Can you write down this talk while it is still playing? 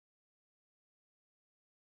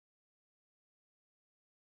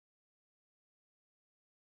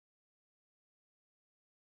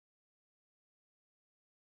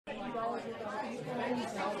It's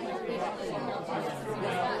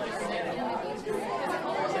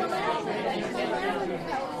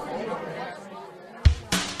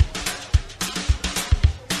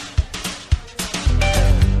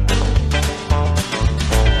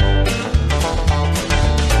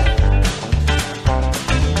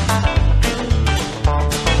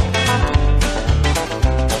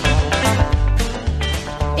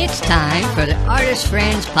time for the Artist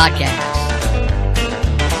Friends Podcast.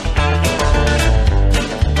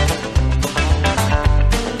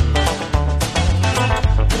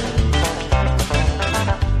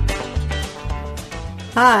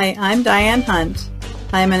 Hi, I'm Diane Hunt.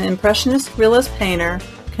 I am an impressionist realist painter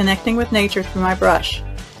connecting with nature through my brush.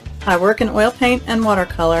 I work in oil paint and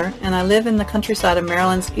watercolor, and I live in the countryside of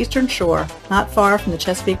Maryland's Eastern Shore, not far from the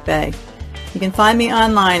Chesapeake Bay. You can find me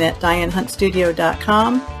online at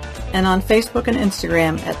DianeHuntStudio.com and on Facebook and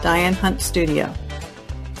Instagram at Diane Hunt Studio.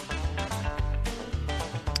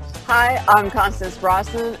 Hi, I'm Constance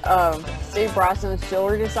Brosnan of Steve Brosnan's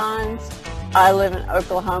Jewelry Designs. I live in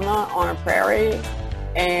Oklahoma on a prairie,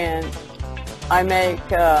 and I make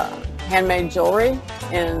handmade jewelry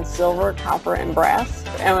in silver, copper, and brass.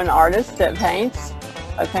 I'm an artist that paints.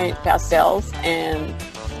 I paint pastels and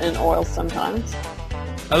in oils sometimes.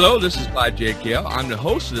 Hello, this is Clyde J. Kell. I'm the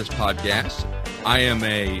host of this podcast. I am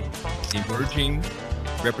a emerging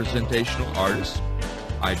representational artist.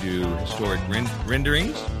 I do historic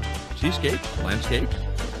renderings, seascapes, landscapes,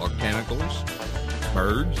 botanicals,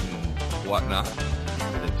 birds, and whatnot,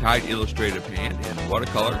 with a tight illustrative hand in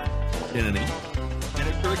watercolor, pen and ink,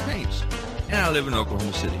 and acrylic paints. And I live in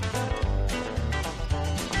Oklahoma City.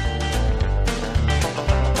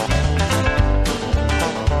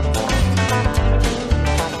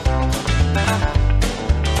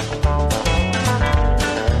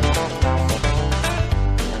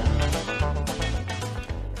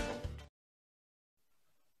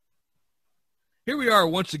 Here we are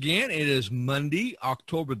once again. It is Monday,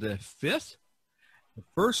 October the 5th, the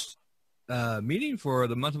first meeting for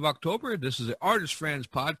the month of October. This is the Artist Friends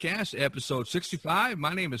Podcast, episode 65.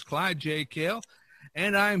 My name is Clyde J. Kell,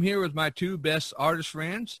 and I am here with my two best artist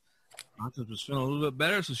friends. Constance was feeling a little bit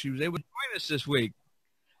better, so she was able to join us this week.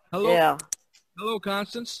 Hello. Yeah. Hello,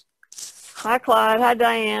 Constance. Hi, Clyde. Hi,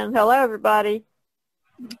 Diane. Hello, everybody.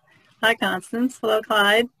 Hi, Constance. Hello,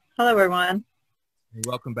 Clyde. Hello, everyone. Hey,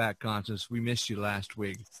 welcome back, Constance. We missed you last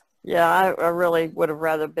week. Yeah, I really would have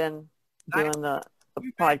rather been doing the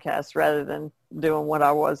podcast rather than doing what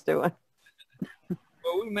I was doing.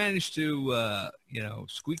 Well, we managed to,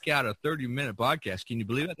 squeak out a 30-minute podcast. Can you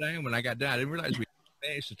believe it, Diane? When I got done, I didn't realize we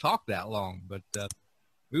managed to talk that long, but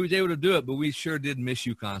we was able to do it. But we sure did miss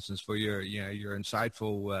you, Constance, for your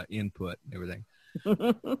insightful input and everything.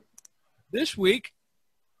 This week,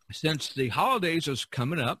 since the holidays are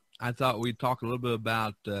coming up, I thought we'd talk a little bit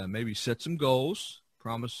about maybe set some goals,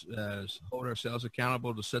 hold ourselves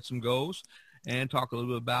accountable to set some goals, and talk a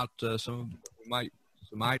little bit about some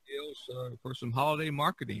ideals for some holiday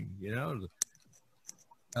marketing. You know,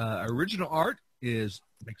 original art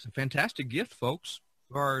makes a fantastic gift, folks,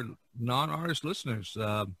 for our non-artist listeners.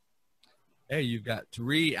 Hey, you've got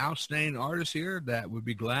three outstanding artists here that would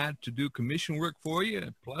be glad to do commission work for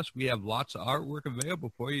you. Plus, we have lots of artwork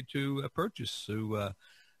available for you to purchase to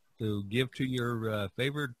give to your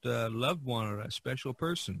favorite loved one or a special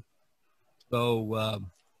person. So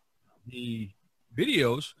the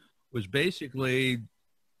videos was basically,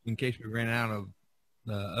 in case we ran out of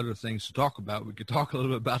other things to talk about, we could talk a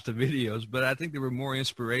little bit about the videos, but I think they were more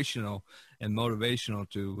inspirational and motivational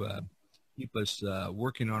to keep us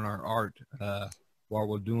working on our art while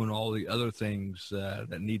we're doing all the other things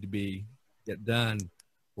that need to get done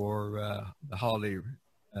for the holiday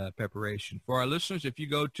preparation. For our listeners, if you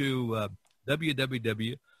go to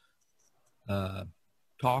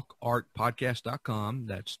www.talkartpodcast.com,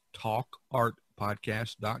 that's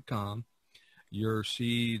talkartpodcast.com, you'll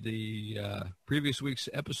see the previous week's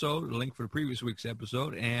episode, a link for the previous week's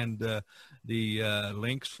episode, and the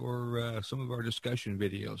links for some of our discussion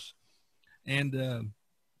videos. And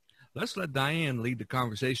let's let Diane lead the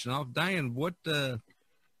conversation off. Diane, what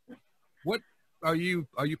are you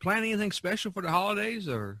planning anything special for the holidays,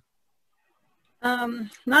 or?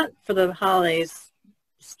 Not for the holidays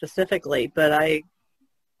specifically, but I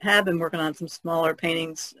have been working on some smaller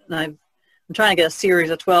paintings, and I'm trying to get a series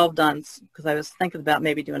of 12 done because I was thinking about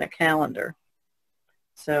maybe doing a calendar.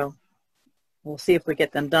 So we'll see if we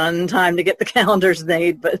get them done in time to get the calendars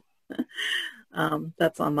made, but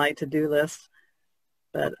that's on my to-do list.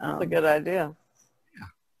 But that's a good idea. Yeah.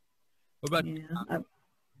 What about you?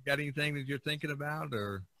 Got anything that you're thinking about,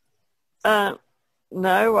 or? No,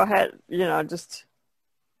 I had, just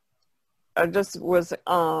I just was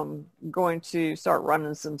going to start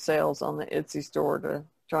running some sales on the Etsy store to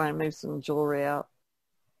try and move some jewelry out.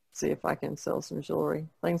 See if I can sell some jewelry.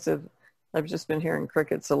 I've just been hearing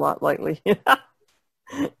crickets a lot lately.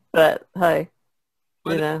 But hey,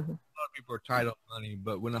 Well, you a know. lot of people are tight on money,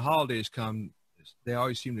 but when the holidays come, they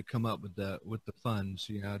always seem to come up with the funds,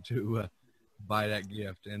 to buy that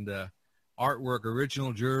gift. And artwork,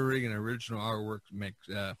 original jewelry, and original artwork makes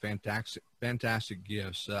fantastic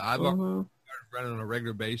gifts. I've already started running on a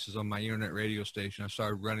regular basis on my internet radio station. I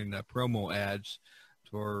started running promo ads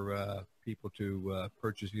for people to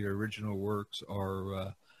purchase either original works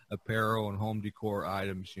or apparel and home decor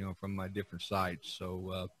items, from my different sites.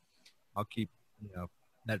 So I'll keep,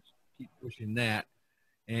 keep pushing that,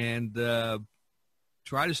 and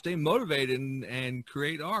try to stay motivated and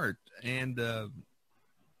create art. And you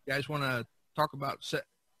guys want to talk about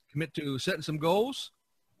commit to setting some goals?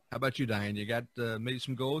 How about you, Diane? You got maybe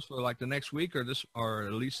some goals for like the next week or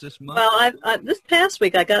at least this month? Well, this past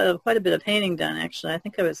week I got quite a bit of painting done. Actually, I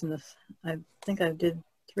think I did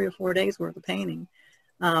 3 or 4 days worth of painting.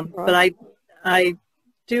 But I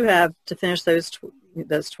do have to finish those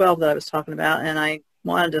 12 that I was talking about, and I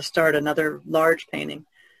wanted to start another large painting.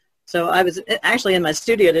 So I was actually in my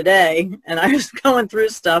studio today, and I was going through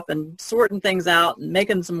stuff and sorting things out and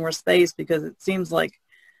making some more space, because it seems like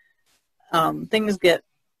things get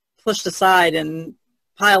pushed aside and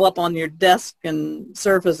pile up on your desk and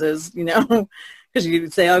surfaces, because you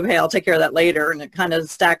say, okay, I'll take care of that later, and it kind of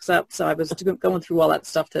stacks up. So I was going through all that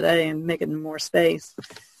stuff today and making more space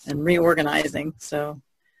and reorganizing. So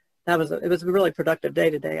it was a really productive day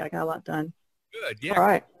today. I got a lot done. Good, yeah. All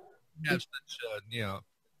right. You have such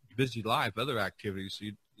busy life, other activities, so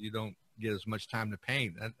you don't get as much time to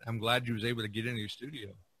paint. I'm glad you was able to get into your studio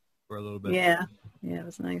for a little bit. Yeah, it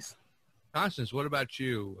was nice. Constance, what about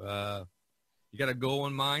you? You got a goal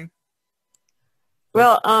in mind?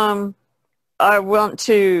 Well, I want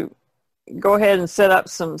to go ahead and set up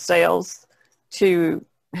some sales to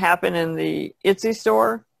happen in the Etsy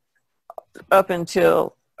store up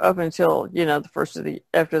until after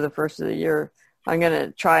the first of the year. I'm going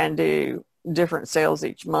to try and do different sales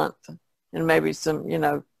each month, and maybe some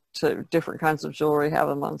to different kinds of jewelry, have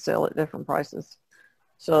them on sale at different prices.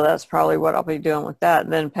 So that's probably what I'll be doing with that.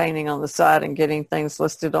 And then painting on the side and getting things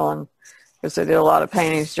listed on, because I did a lot of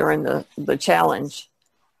paintings during the challenge.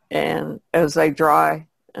 And as they dry,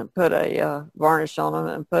 and put a varnish on them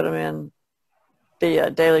and put them in the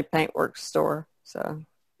Daily Paintworks store. So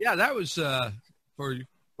yeah, that was for you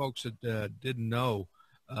folks that didn't know.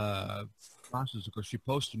 Constance, of course, she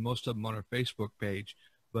posted most of them on her Facebook page,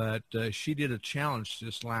 but she did a challenge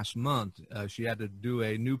this last month. She had to do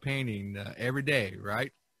a new painting every day,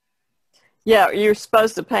 right? Yeah, you're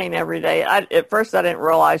supposed to paint every day. At first, I didn't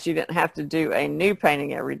realize you didn't have to do a new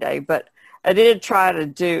painting every day, but I did try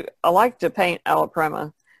to I like to paint alla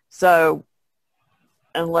prima. So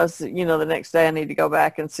unless, the next day I need to go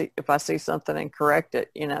back and see if I see something and correct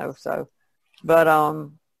it, but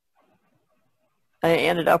I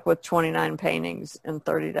ended up with 29 paintings in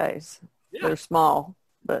 30 days. Yeah. They're small,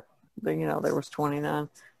 but there was 29.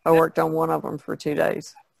 I worked on one of them for 2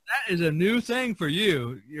 days. That is a new thing for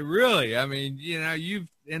you. You really, you've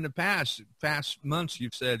in the past months,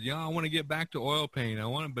 you've said, I want to get back to oil paint.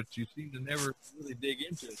 But you seem to never really dig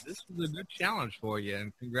into it. This was a good challenge for you,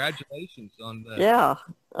 and congratulations on that. Yeah,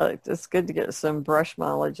 it's good to get some brush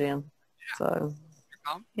mileage in. Yeah. So.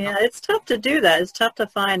 Yeah, it's tough to do that. It's tough to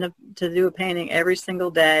to do a painting every single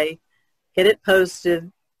day, get it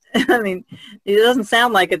posted. It doesn't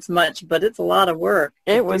sound like it's much, but it's a lot of work.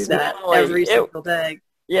 It was that every single day.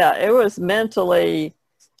 Yeah, it was mentally.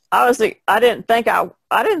 I didn't think I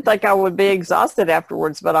would be exhausted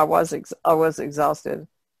afterwards, but I was exhausted.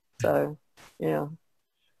 So,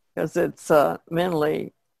 because it's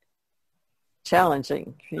mentally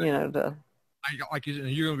challenging, to. Like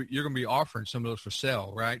you're gonna be offering some of those for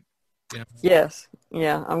sale, right? Yeah. Yes.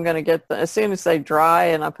 Yeah, I'm gonna get as soon as they dry,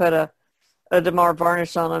 and I put a Demar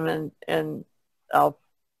varnish on them, and I'll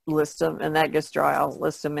list them, and that gets dry. I'll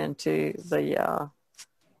list them into the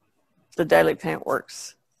Daily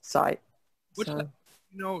Paintworks site. What's that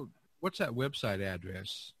website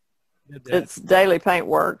address? It's Daily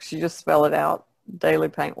Paintworks. You just spell it out,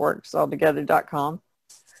 dailypaintworksaltogether.com.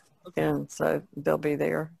 Okay. And so they'll be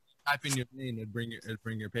there. Type in your name and bring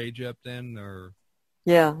your page up then, or?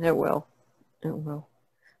 Yeah, it will. It will.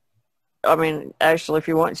 Actually, if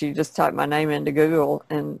you want to, you just type my name into Google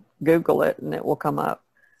and Google it, and it will come up.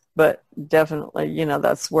 But definitely,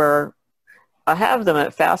 that's where I have them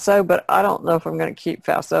at FASO, but I don't know if I'm going to keep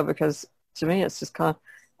FASO, because to me, it's just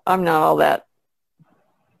I'm not all that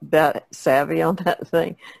savvy on that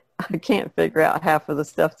thing. I can't figure out half of the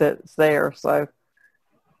stuff that's there. So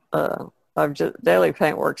I've just Daily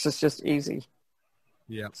Paintworks is just easy.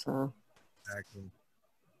 Yeah, So exactly.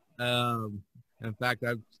 In fact,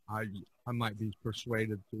 I might be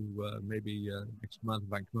persuaded to maybe next month,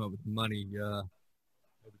 if I can come up with money,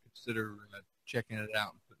 maybe consider checking it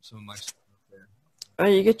out and putting some of my stuff up there. well,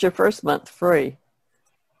 you get your first month free.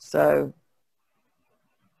 So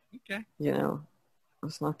Okay,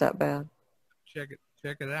 it's not that bad. check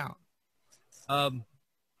it out.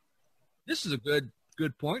 This is a good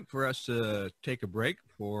point for us to take a break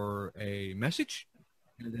for a message,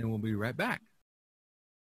 and then we'll be right back.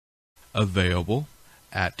 Available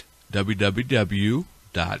at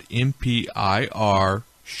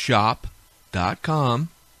www.mpirshop.com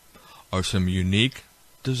are some unique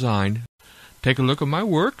design. Take a look at my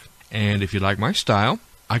work, and if you like my style,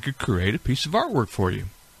 I could create a piece of artwork for you.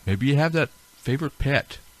 Maybe you have that favorite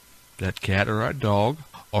pet, that cat or a dog,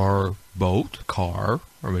 or boat, car,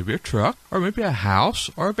 or maybe a truck, or maybe a house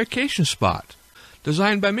or a vacation spot.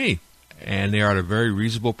 Designed by me, and they are at a very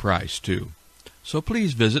reasonable price, too. So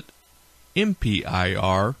please visit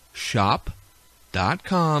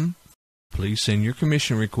mpirshop.com. Please send your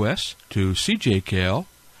commission requests to Kell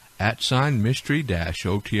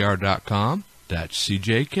 @mystery-otr.com. That's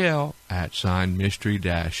Kell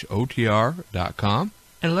 @mystery-otr.com.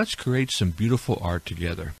 And let's create some beautiful art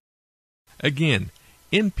together. Again,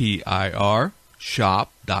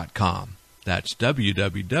 mpirshop.com. That's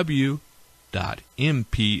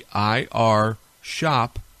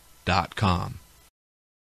www.mpirshop.com.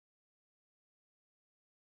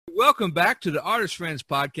 Welcome back to the Artist Friends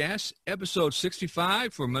Podcast, episode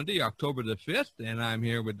 65 for Monday, October the 5th. And I'm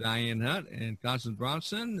here with Diane Hunt and Constance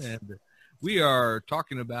Bronson. And we are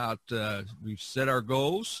talking about, we've set our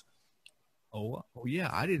goals. Oh yeah,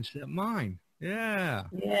 I didn't set mine. Yeah.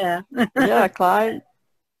 Yeah. Yeah, Clyde.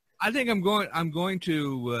 I think I'm going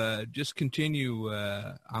to just continue.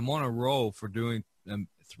 I'm on a roll for doing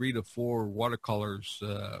 3 to 4 watercolors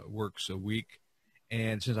works a week.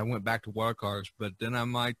 And since I went back to watercolors, but then I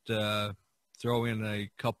might throw in a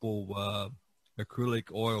couple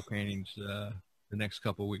acrylic oil paintings the next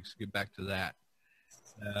couple of weeks to get back to that.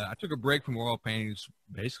 I took a break from oil paintings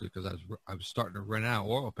basically because I was starting to run out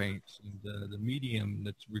of oil paints and the medium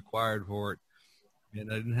that's required for it,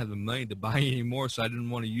 and I didn't have the money to buy any more, so I didn't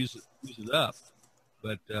want to use it up.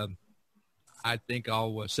 But I think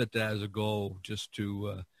I'll set that as a goal, just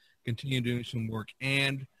to continue doing some work,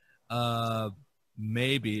 and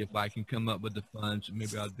maybe if I can come up with the funds,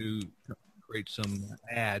 maybe I'll create some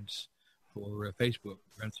ads for Facebook,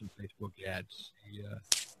 run some Facebook ads.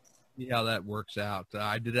 See how that works out.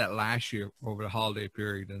 I did that last year over the holiday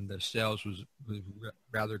period, and the sales was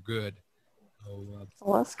rather good. So,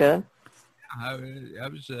 Well, that's good. I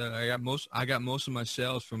got most of my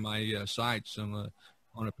sales from my sites on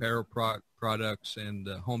apparel products and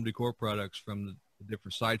home decor products from the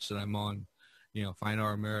different sites that I'm on. Fine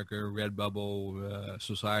Art America, Redbubble,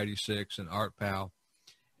 Society 6, and ArtPal,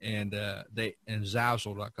 and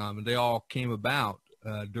Zazzle.com, and they all came about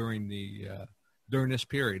during this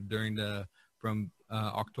period, from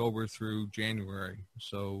October through January.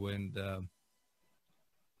 So, and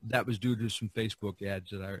that was due to some Facebook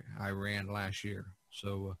ads that I ran last year.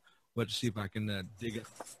 So, let's see if I can dig it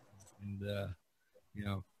and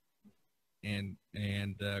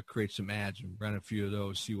create some ads and run a few of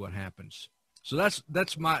those, see what happens. So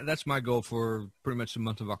that's my goal for pretty much the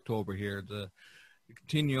month of October here, to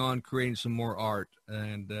continue on creating some more art.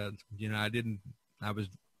 And I was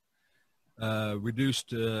reduced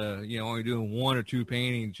to only doing 1 or 2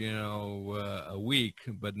 paintings a week,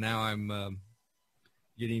 but now I'm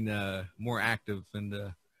getting more active,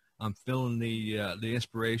 and I'm feeling the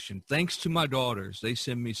inspiration thanks to my daughters. They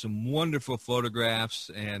send me some wonderful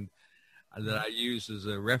photographs and that I use as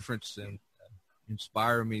a reference and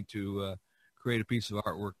inspire me to create a piece of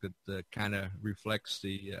artwork that kind of reflects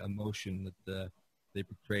the emotion that they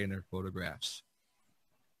portray in their photographs.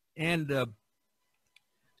 And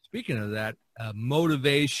speaking of that,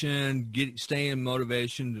 motivation, staying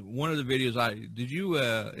motivation. One of the videos did you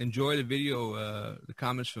enjoy the video, the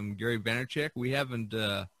comments from Gary Vaynerchuk? We haven't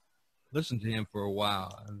listened to him for a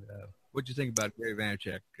while. What'd you think about Gary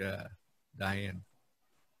Vaynerchuk, Diane?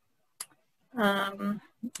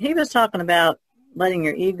 He was talking about letting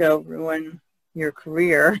your ego ruin your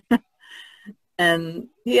career. And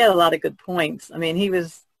he had a lot of good points. I mean, he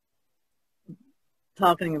was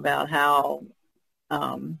talking about how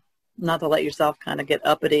not to let yourself kind of get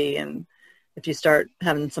uppity, and if you start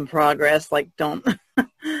having some progress, like don't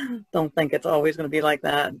think it's always going to be like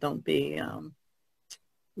that. Don't be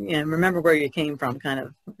remember where you came from, kind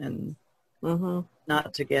of, and Mm-hmm.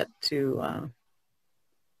 not to get too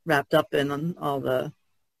wrapped up in all the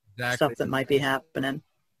stuff that might be happening.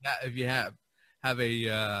 Yeah, if you have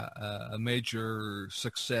a major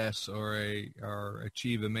success or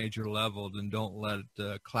achieve a major level, then don't let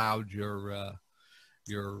it cloud your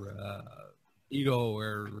ego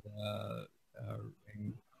or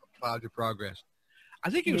and cloud your progress. I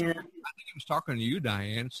think he was talking to you,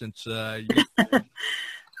 Diane, since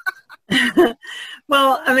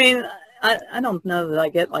Well, I mean, I don't know that I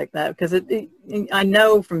get like that because I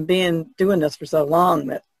know from doing this for so long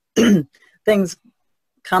that things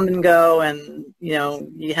come and go, and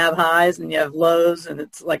you have highs and you have lows, and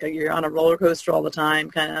it's like you're on a roller coaster all the time,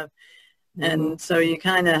 kind of. Mm-hmm. And so you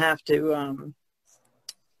kind of have to,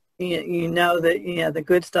 you know that the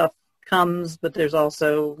good stuff comes, but there's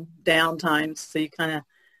also down times, so you kind of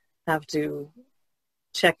have to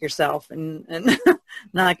check yourself and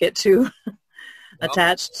not get too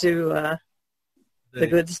attached to the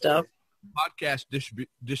good stuff. Podcast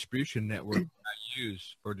distribution network I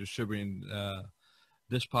use for distributing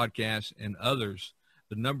this podcast and others,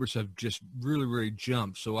 the numbers have just really, really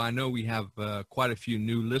jumped. So I know we have quite a few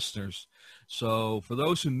new listeners. So for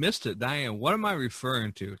those who missed it, Diane, what am I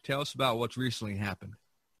referring to? Tell us about what's recently happened.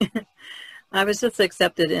 I was just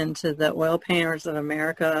accepted into the Oil Painters of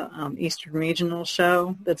America Eastern Regional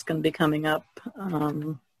show that's going to be coming up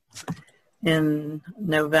in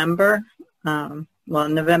November.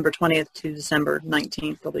 November 20th to December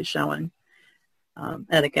 19th, they'll be showing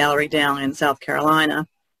at a gallery down in South Carolina.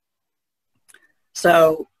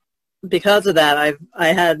 So because of that, I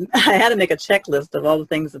had to make a checklist of all the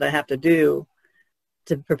things that I have to do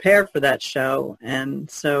to prepare for that show. And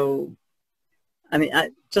so, I mean,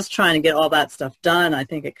 just trying to get all that stuff done, I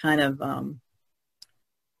think it kind of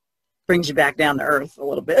brings you back down to earth a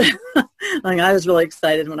little bit. Like, I was really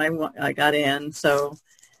excited when I got in. So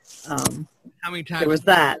how many times there was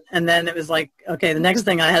that, and then it was like, okay, the next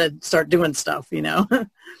thing I had to start doing stuff. How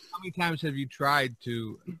many times have you tried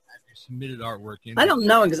to have you submitted artwork? I don't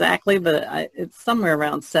know exactly, but it's somewhere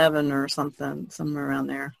around 7 or something, somewhere around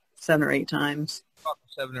there, 7 or 8 times.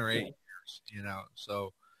 7 or 8 years,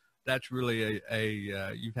 So that's really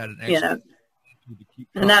you've had an excellent to keep.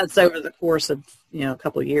 And that's over the course of a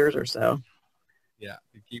couple of years or so. Yeah,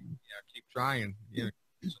 you keep trying.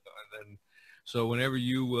 So whenever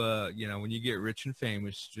you when you get rich and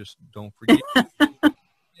famous, just don't forget.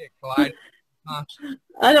 Clyde.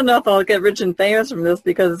 I don't know if I'll get rich and famous from this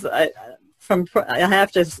because I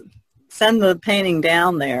have to send the painting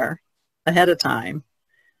down there ahead of time,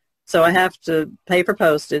 so I have to pay for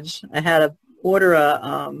postage. I had to order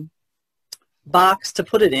a box to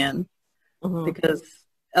put it in because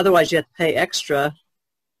otherwise you have to pay extra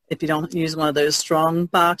if you don't use one of those strong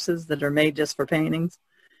boxes that are made just for paintings.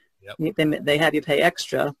 Yep. They have you pay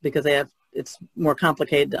extra because it's more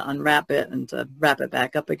complicated to unwrap it and to wrap it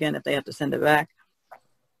back up again if they have to send it back.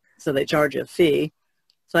 So they charge you a fee.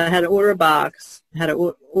 So I had to order a box, I had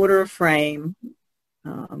to order a frame.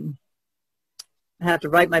 I had to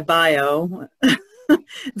write my bio.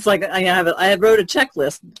 It's like I wrote a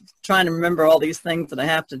checklist trying to remember all these things that I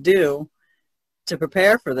have to do to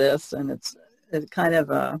prepare for this, and it's kind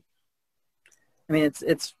of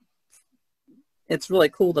it's really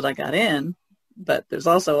cool that I got in, but there's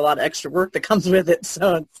also a lot of extra work that comes with it.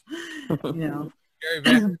 So it's Gary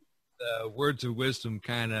Van, words of wisdom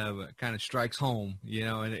kind of strikes home,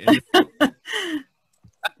 and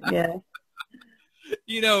yeah.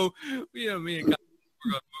 Me and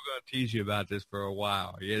we're gonna tease you about this for a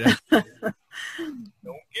while. Don't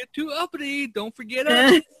get too uppity. Don't forget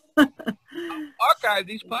us. Archive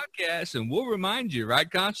these podcasts, and we'll remind you, right,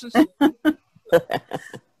 Constance?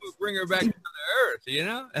 We'll bring her back to the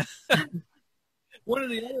earth. One of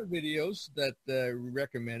the other videos that we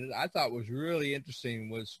recommended, I thought was really interesting,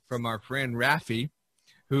 was from our friend Rafi,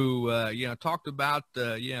 who talked about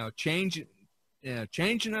changing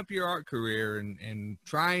up your art career and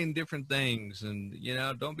trying different things, and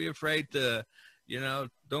don't be afraid to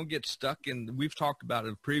don't get stuck in. We've talked about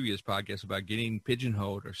in previous podcasts about getting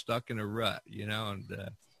pigeonholed or stuck in a rut, and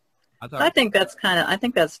I think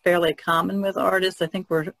that's fairly common with artists. I think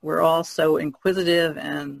we're all so inquisitive,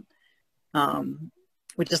 and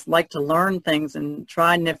we just like to learn things and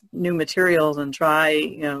try new materials and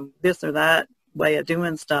try this or that way of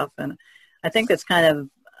doing stuff. And I think that's kind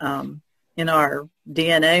of in our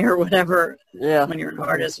DNA or whatever. Yeah. When you're an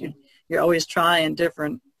artist, you're always trying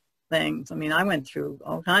different things. I mean, I went through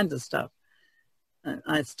all kinds of stuff.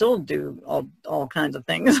 I still do all kinds of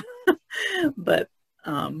things, but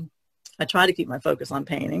I try to keep my focus on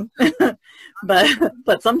painting.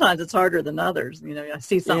 but sometimes it's harder than others. I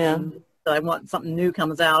see something that I want something new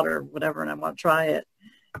comes out or whatever, and I want to try it.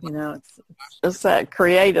 It's that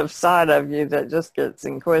creative side of you that just gets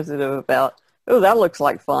inquisitive about, oh, that looks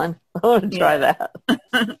like fun. I want to try that.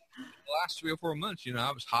 The last 3 or 4 months,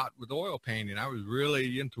 I was hot with oil painting. I was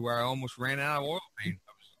really into where I almost ran out of oil paint.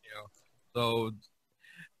 So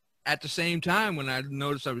at the same time, when I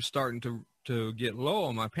noticed I was starting to get low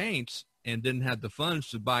on my paints and didn't have the funds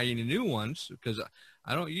to buy any new ones, because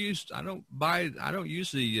I don't use the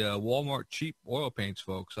Walmart cheap oil paints,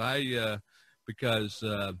 folks. Because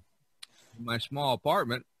my small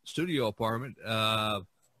studio apartment,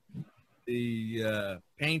 the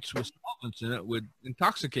paints with solvents in it would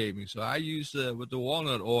intoxicate me. So I use with the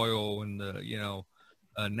walnut oil and the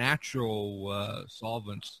natural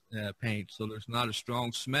solvents paint, so there's not a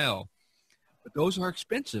strong smell. But those are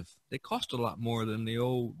expensive. They cost a lot more than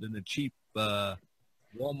the cheap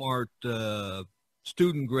Walmart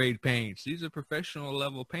student grade paints. These are professional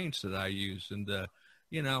level paints that I use, and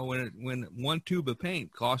when one tube of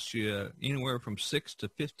paint costs you anywhere from $6 to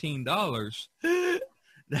 $15.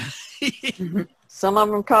 Some of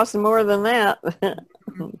them cost more than that.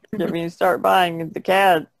 If you start buying the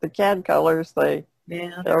CAD colors, they'll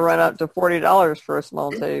run up to $40 for a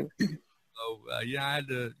small tube. So I had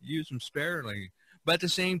to use them sparingly. But at the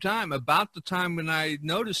same time, about the time when I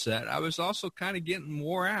noticed that, I was also kind of getting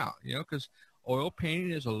wore out, because oil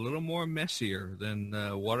painting is a little more messier than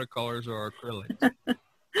watercolors or acrylics.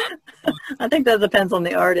 I think that depends on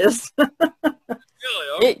the artist. Really?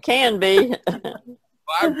 Okay. It can be.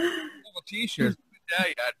 I have T-shirts.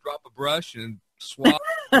 I'd drop a brush and swap.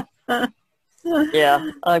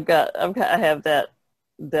 Yeah, I have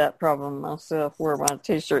that problem myself, where my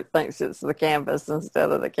T-shirt thinks it's the canvas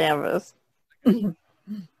instead of the canvas. That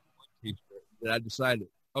I decided,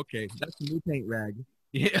 okay, that's a new paint rag.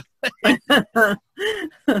 Yeah.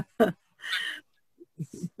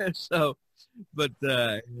 So, but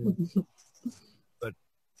there's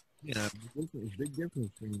big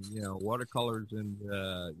difference between watercolors and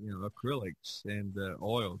acrylics and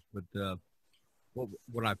oils. But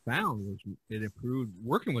what I found was it improved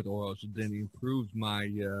working with oils. Then it improved my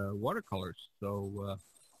watercolors. So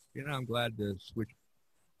I'm glad to switch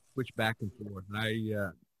back and forth.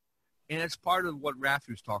 And it's part of what Rafi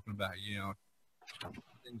was talking about.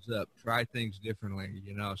 Things up, try things differently.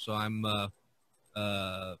 So I'm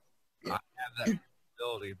I have that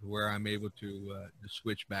ability to where I'm able to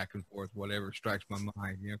switch back and forth, whatever strikes my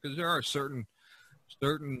mind. Because there are certain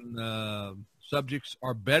subjects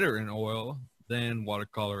are better in oil than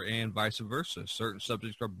watercolor, and vice versa. Certain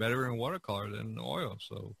subjects are better in watercolor than oil.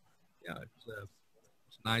 So,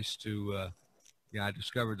 it's nice to. I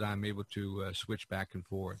discovered that I'm able to switch back and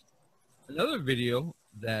forth. Another video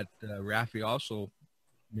that Rafi also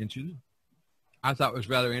mentioned, I thought was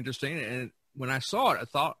rather interesting, and when I saw it,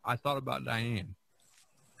 I thought about Diane,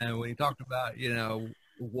 and when he talked about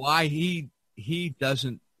why he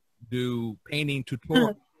doesn't do painting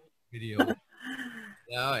tutorial video,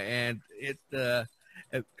 and it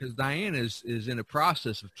because Diane is in a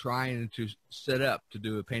process of trying to set up to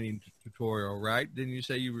do a painting tutorial, right? Didn't you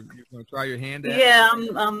say you were going to try your hand at it? Yeah,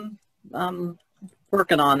 I'm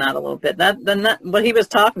working on that a little bit. What he was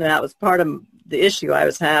talking about was part of the issue I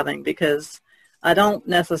was having, because I don't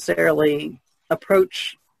necessarily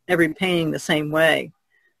approach every painting the same way.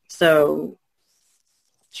 So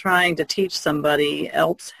trying to teach somebody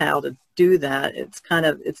else how to do that, it's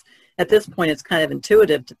at this point, it's kind of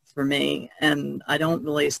intuitive for me, and I don't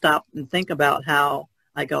really stop and think about how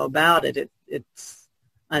I go about it. It's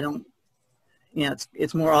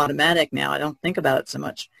more automatic now. I don't think about it so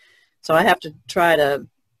much. So I have to try to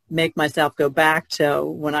make myself go back to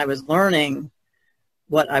when I was learning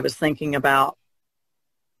what I was thinking about,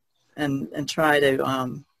 and try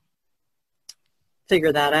to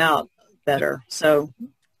figure that out better. So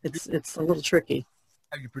it's a little tricky.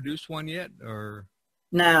 Have you produced one yet, or?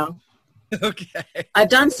 No. Okay. I've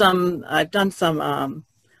done some, I've been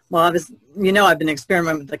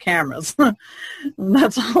experimenting with the cameras.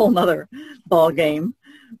 That's a whole nother ball game.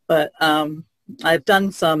 But I've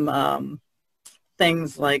done some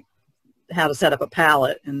things like how to set up a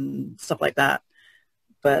palette and stuff like that.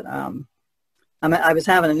 But I was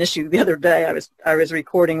having an issue the other day. I was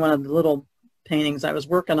recording one of the little paintings I was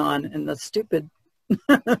working on, and the stupid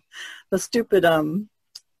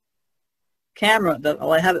camera that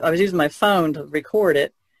I was using my phone to record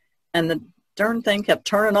it, and the darn thing kept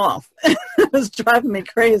turning off. It was driving me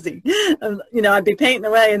crazy. I'd be painting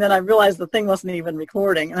away, and then I realized the thing wasn't even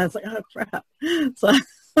recording, and I was like, oh crap. So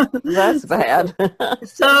that's bad.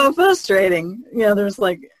 So frustrating. There's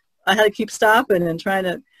I had to keep stopping and trying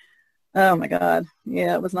to, oh my God.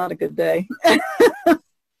 Yeah, it was not a good day.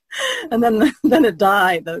 And then it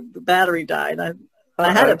died. The battery died.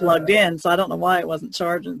 I had it plugged in, so I don't know why it wasn't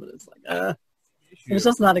charging, but it's like, it was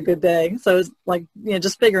just not a good day. So it's like,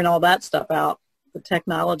 just figuring all that stuff out, the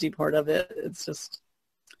technology part of it, it's just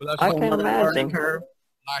I can imagine. Curve.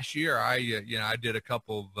 Last year, I did a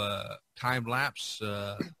couple of time-lapse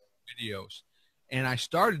videos, and I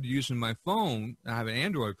started using my phone. I have an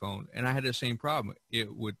Android phone, and I had the same problem.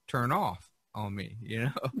 It would turn off on me,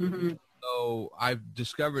 Mm-hmm. So I've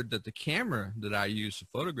discovered that the camera that I use to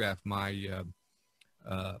photograph my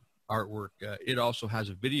artwork, it also has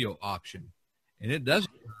a video option, and it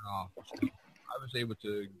doesn't turn off. So I was able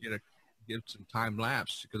to get some time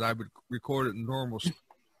lapse because I would record it in normal speed.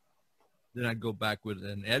 Then I'd go back with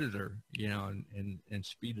an editor, and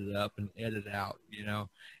speed it up and edit out,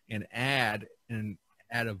 and add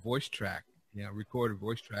a voice track, record a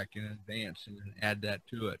voice track in advance and then add that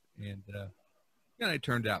to it. And it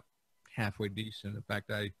turned out halfway decent. In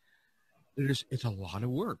fact, it's a lot of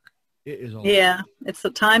work. It is a it's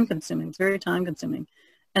time consuming. It's very time consuming.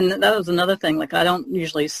 And that was another thing. Like I'm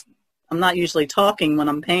not usually talking when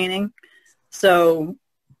I'm painting. So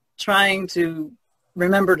trying to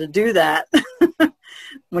remember to do that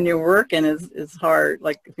when you're working is hard.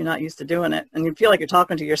 Like if you're not used to doing it, and you feel like you're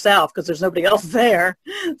talking to yourself because there's nobody else there.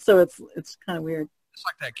 So it's kind of weird. It's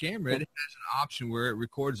like that camera. It has an option where it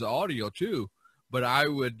records the audio too. But I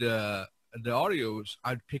would, the audios,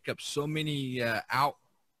 I'd pick up so many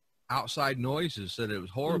outside noises that it was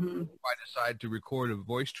horrible. Mm-hmm. I decided to record a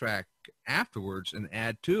voice track afterwards and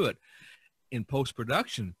add to it in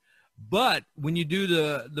post-production. But when you do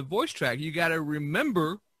the voice track, you got to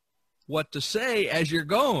remember what to say as you're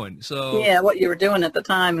going. So what you were doing at the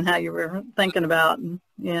time and how you were thinking about. And,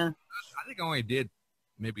 I think I only did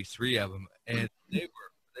maybe 3 of them, and they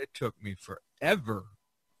took me forever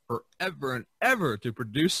and ever to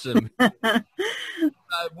produce them. So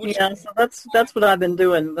that's what I've been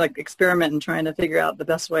doing, like experimenting, trying to figure out the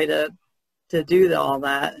best way to do all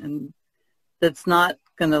that, and that's not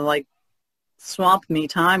going to like swamp me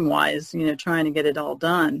time wise, trying to get it all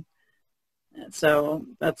done. So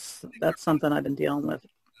that's something I've been dealing with.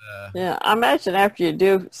 Yeah, I imagine after you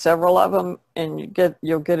do several of them and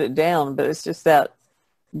you'll get it down, but it's just that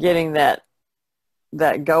getting that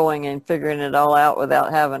going and figuring it all out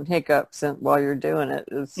without having hiccups while you're doing it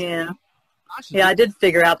is. Yeah, I did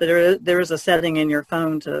figure out that there is a setting in your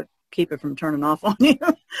phone to keep it from turning off on you,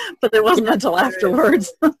 but it wasn't until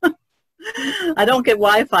afterwards. I don't get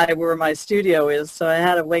Wi-Fi where my studio is, so I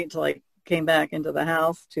had to wait until I came back into the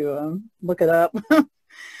house to look it up.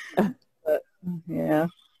 But, yeah.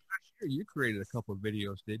 You created a couple of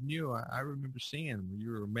videos, didn't you? I remember seeing when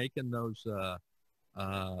you were making those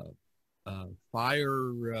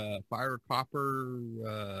fire copper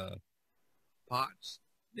pots.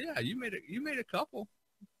 Yeah, you made a couple.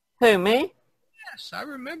 Who, me? Yes, I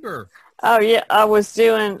remember. Oh yeah, I was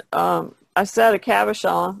doing. I set a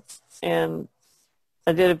cabochon, and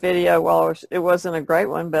I did a video. It wasn't a great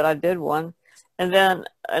one, but I did one. And then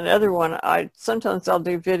another one. Sometimes I'll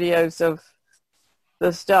do videos of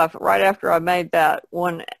the stuff right after I made that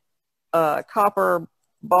one copper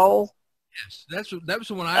bowl. Yes, that was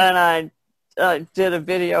the one And I did a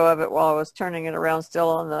video of it while I was turning it around, still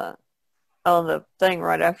on the thing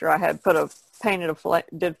right after I had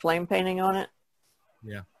did flame painting on it.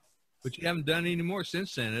 Yeah, but you haven't done any more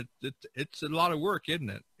since then. It's a lot of work, isn't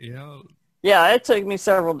it? Yeah, it took me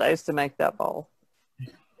several days to make that bowl.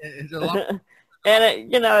 It's a lot.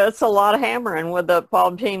 And it's a lot of hammering with the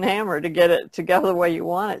Paul-Peen hammer to get it to go the way you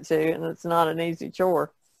want it to, and it's not an easy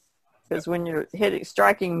chore. Because when you're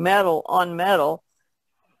striking metal on metal,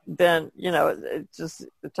 then it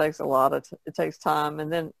takes it takes time,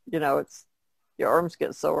 and then your arms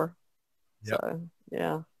get sore. Yep. So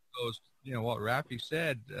yeah. What Rafi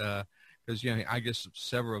said, because I guess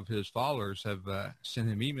several of his followers have sent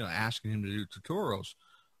him email asking him to do tutorials,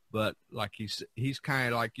 but like he's kind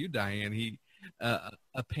of like you, Diane. He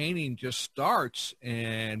a painting just starts,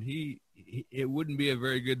 and it wouldn't be a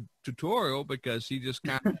very good tutorial because he just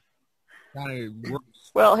kind of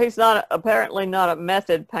works. Well, he's apparently not a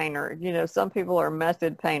method painter. Some people are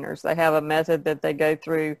method painters. They have a method that they go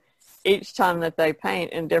through each time that they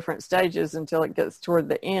paint in different stages until it gets toward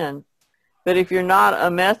the end. But if you're not a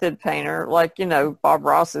method painter, like, Bob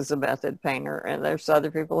Ross is a method painter, and there's other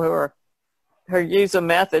people who use a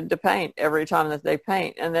method to paint every time that they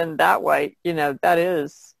paint. And then that way, that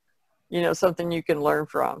is, something you can learn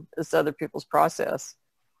from, is other people's process.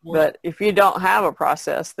 But if you don't have a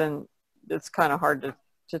process, then it's kind of hard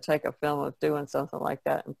to take a film of doing something like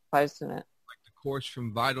that and posting it. Like the course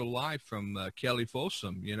from Vital Life from Kelly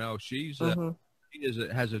Folsom, she's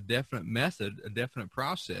has a definite method, a definite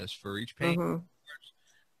process for each paint. Mm-hmm.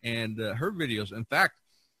 And her videos, in fact,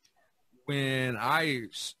 when I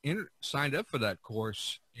signed up for that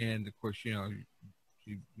course, and of course, I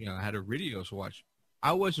had her videos to watch,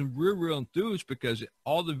 I wasn't real enthused because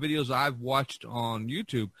all the videos I've watched on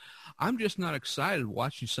YouTube, I'm just not excited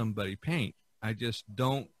watching somebody paint. I just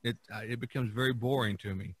don't. It becomes very boring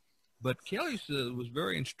to me. But Kelly's was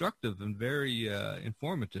very instructive and very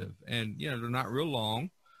informative, and they're not real long,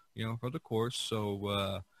 for the course.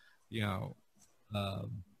 So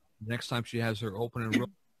next time she has her open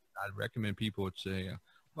enrollment, I'd recommend people would say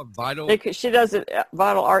Vital. She does it at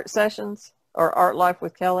Vital Art Sessions or Art Life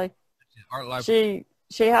with Kelly. Art Life. She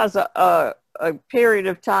has a period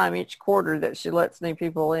of time each quarter that she lets new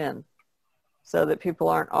people in, so that people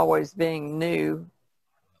aren't always being new.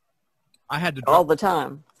 I had to all the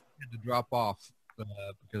time. Had to drop off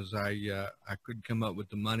because I couldn't come up with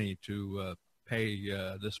the money to pay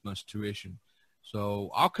this much tuition.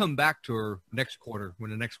 So I'll come back to her next quarter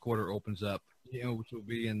when the next quarter opens up, which will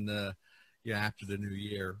be in the after the new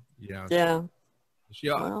year. Yeah.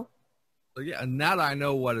 So and now that I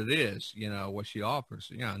know what it is, what she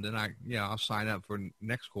offers, and then I'll sign up for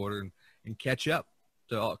next quarter and catch up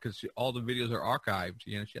to because all the videos are archived.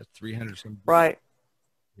 She has 300 some. Right.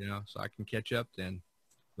 So I can catch up then.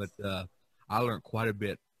 But I learned quite a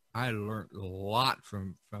bit. I learned a lot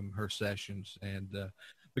from her sessions. And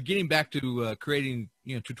but getting back to creating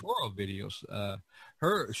tutorial videos,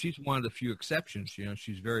 she's one of the few exceptions.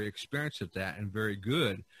 She's very experienced at that and very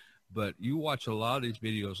good. But you watch a lot of these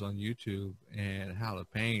videos on YouTube and how to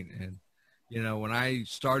paint. And when I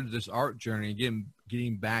started this art journey,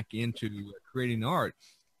 getting back into creating art,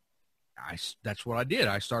 that's what I did.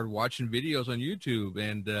 I started watching videos on YouTube,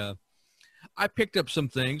 and I picked up some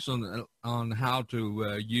things on how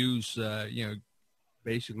to use,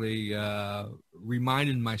 basically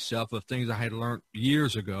reminding myself of things I had learned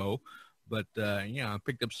years ago. But I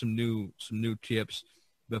picked up some new tips.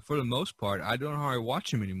 But for the most part, I don't hardly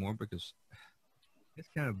watch them anymore because it's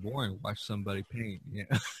kind of boring to watch somebody paint.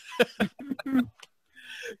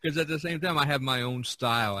 Because at the same time, I have my own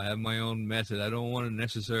style. I have my own method. I don't want to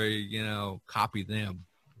necessarily, copy them.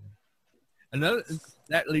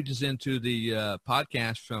 That leads us into the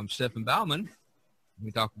podcast from Stephen Bauman.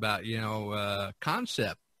 We talk about,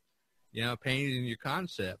 concept, painting your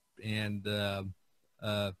concept. And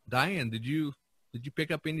Diane, did you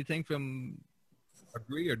pick up anything from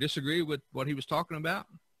agree or disagree with what he was talking about?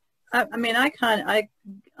 I mean, I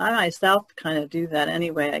myself kind of do that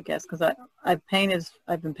anyway, I guess, because I've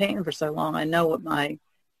been painting for so long. I know what my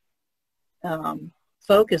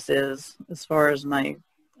focus is as far as my,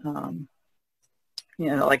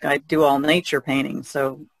 like I do all nature painting.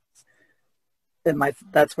 So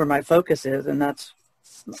that's where my focus is. And that's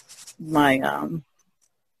my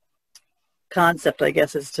concept, I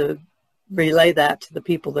guess, is to relay that to the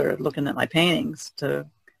people that are looking at my paintings to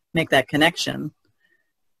make that connection.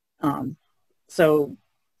 But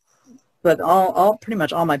pretty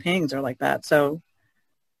much all my paintings are like that. So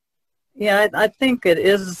yeah, I think it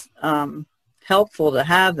is helpful to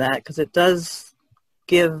have that because it does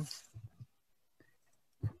give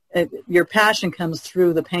your passion comes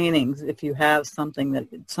through the paintings if you have something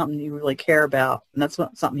you really care about. And that's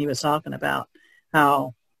something he was talking about,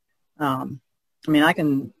 how, I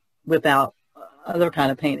can whip out other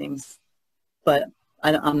kind of paintings, but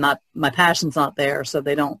my passion's not there. So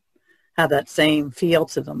they don't have that same feel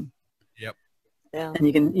to them. Yep. Yeah.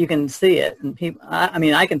 And you can see it, and people.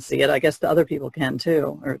 I can see it. I guess the other people can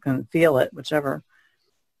too, or can feel it, whichever.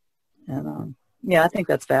 And I think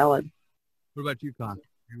that's valid. What about you, Con?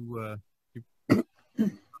 You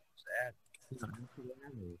sad?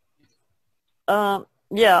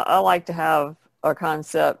 Yeah, I like to have a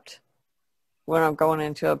concept when I'm going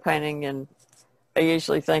into a painting, and I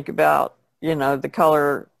usually think about the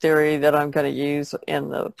color theory that I'm going to use in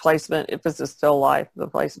the placement, if it's a still life, the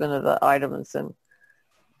placement of the items, and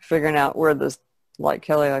figuring out where this, like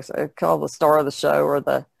Kelly, I call the star of the show or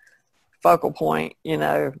the focal point,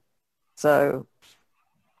 so,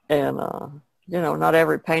 and, not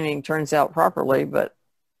every painting turns out properly, but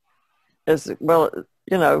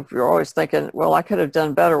you're always thinking, well, I could have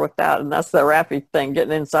done better with that. And that's the rappy thing,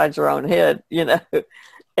 getting inside your own head,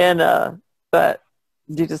 and, but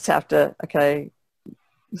you just have to,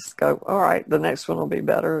 just go, all right, the next one will be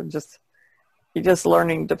better. You're just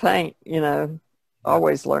learning to paint,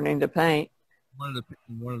 always learning to paint. One of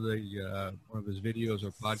his videos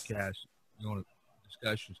or podcasts,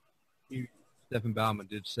 discussions, Stephen Bauman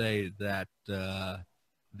did say that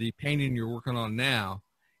the painting you're working on now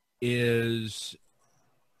is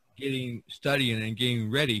studying and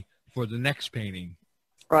getting ready for the next painting.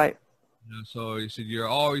 Right. So he said, you're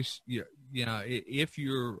always, if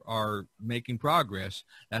you are making progress,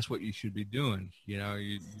 that's what you should be doing.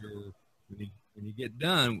 When you get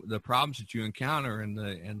done, the problems that you encounter and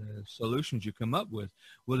the solutions you come up with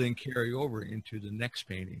will then carry over into the next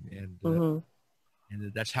painting. And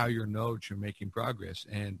that's how you know that you're making progress.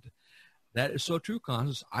 And that is so true,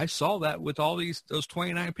 Constance. I saw that with all those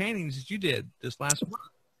 29 paintings that you did this last month.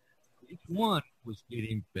 Each one was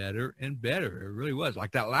getting better and better. It really was.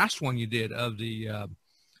 Like that last one you did of the,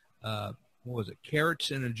 what was it,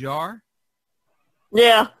 carrots in a jar?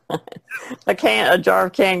 Yeah. A jar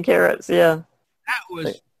of canned carrots, yeah. That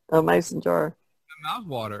was a mason jar. Mouth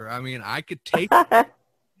water. I mean, I could taste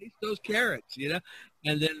those carrots,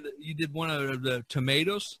 And then you did one of the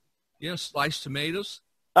tomatoes, sliced tomatoes.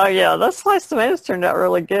 Oh, yeah. Those sliced tomatoes turned out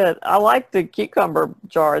really good. I like the cucumber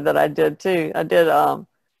jar that I did, too. I did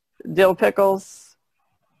dill pickles,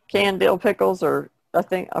 canned dill pickles, or I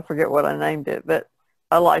forget what I named it, but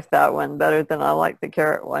I like that one better than I like the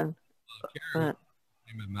carrot one. Carrot.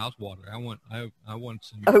 My mouth water. I want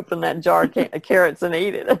some. Open that jar of carrots and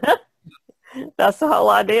eat it. That's the whole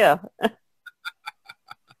idea.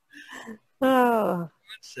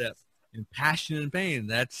 Concept and passion and pain.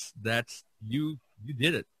 That's you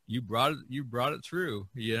did it. You brought it through.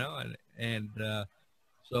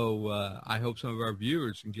 So I hope some of our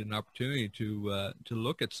viewers can get an opportunity to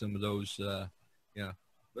look at some of those.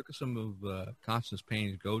 Look at some of Constance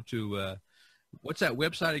paintings. Go to what's that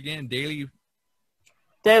website again?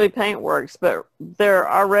 Daily Paintworks, but they're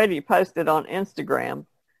already posted on Instagram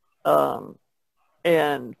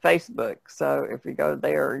and Facebook. So if you go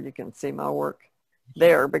there, you can see my work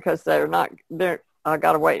there, because I got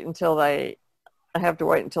to wait until I have to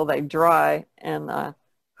wait until they dry and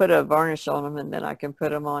put a varnish on them, and then I can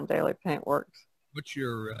put them on Daily Paintworks. What's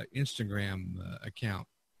your Instagram account?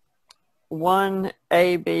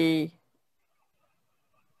 1ABAMBIA.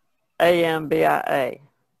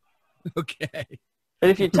 Okay. But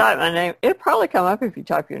if you type my name, it'll probably come up if you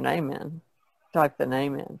type your name in. Type the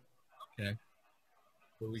name in. Okay.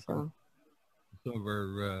 So some of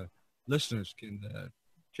our listeners can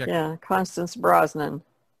check. Yeah, Constance Brosnan.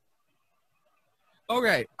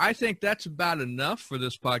 Okay, I think that's about enough for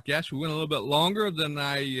this podcast. We went a little bit longer than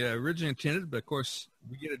I originally intended, but of course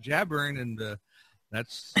we get a jabbering, and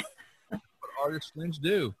that's what artist friends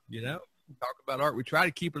do. We talk about art. We try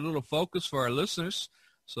to keep it a little focused for our listeners,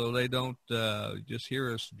 so they don't just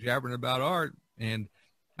hear us jabbering about art. And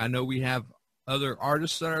I know we have other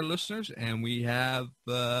artists that are listeners, and we have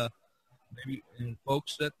maybe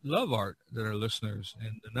folks that love art that are listeners,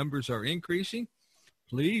 and the numbers are increasing.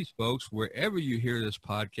 Please, folks, wherever you hear this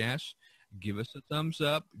podcast, give us a thumbs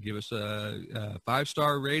up, give us a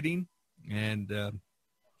 5-star rating, and send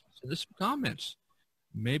us some comments.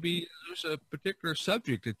 Maybe there's a particular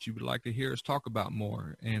subject that you would like to hear us talk about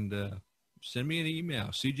more, and send me an email,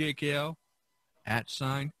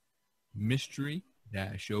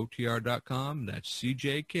 cjkell@mystery-otr.com. That's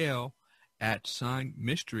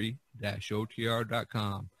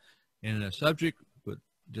cjkell@mystery-otr.com. And the subject,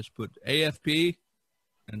 just put AFP,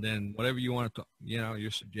 and then whatever you want to,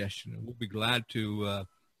 your suggestion. And we'll be glad to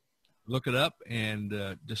look it up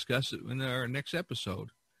and discuss it in our next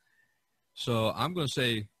episode. So I'm going to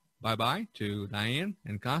say bye-bye to Diane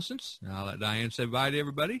and Constance. And I'll let Diane say bye to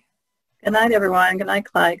everybody. Good night, everyone. Good night,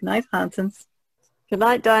 Clyde. Good night, Constance. Good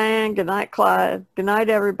night, Diane. Good night, Clyde. Good night,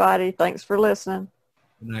 everybody. Thanks for listening.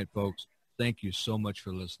 Good night, folks. Thank you so much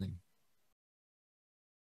for listening.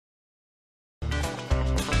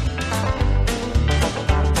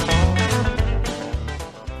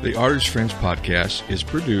 The Artist Friends podcast is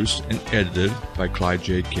produced and edited by Clyde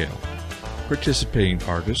J. Kell. Participating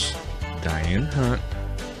artists, Diane Hunt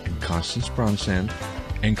and Constance Bronson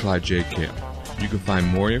and Clyde J. Kell. You can find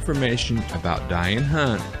more information about Diane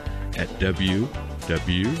Hunt at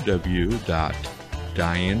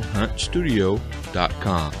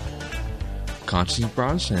www.dianehuntstudio.com. Constance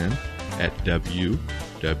Bronson at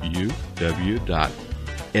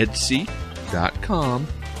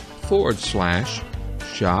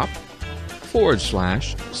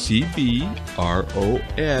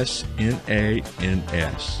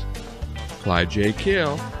Clyde J.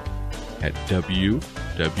 Kell at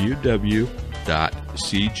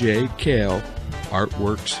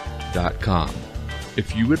www.cjkellartworks.com.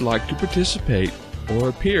 If you would like to participate or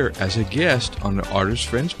appear as a guest on the Artist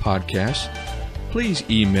Friends podcast, please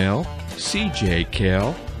email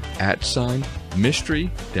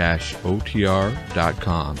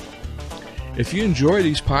cjkell@mystery-otr.com. If you enjoy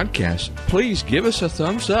these podcasts, please give us a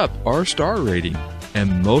thumbs up or a star rating,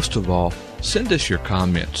 and most of all, send us your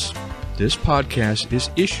comments. This podcast is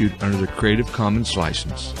issued under the Creative Commons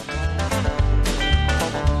license.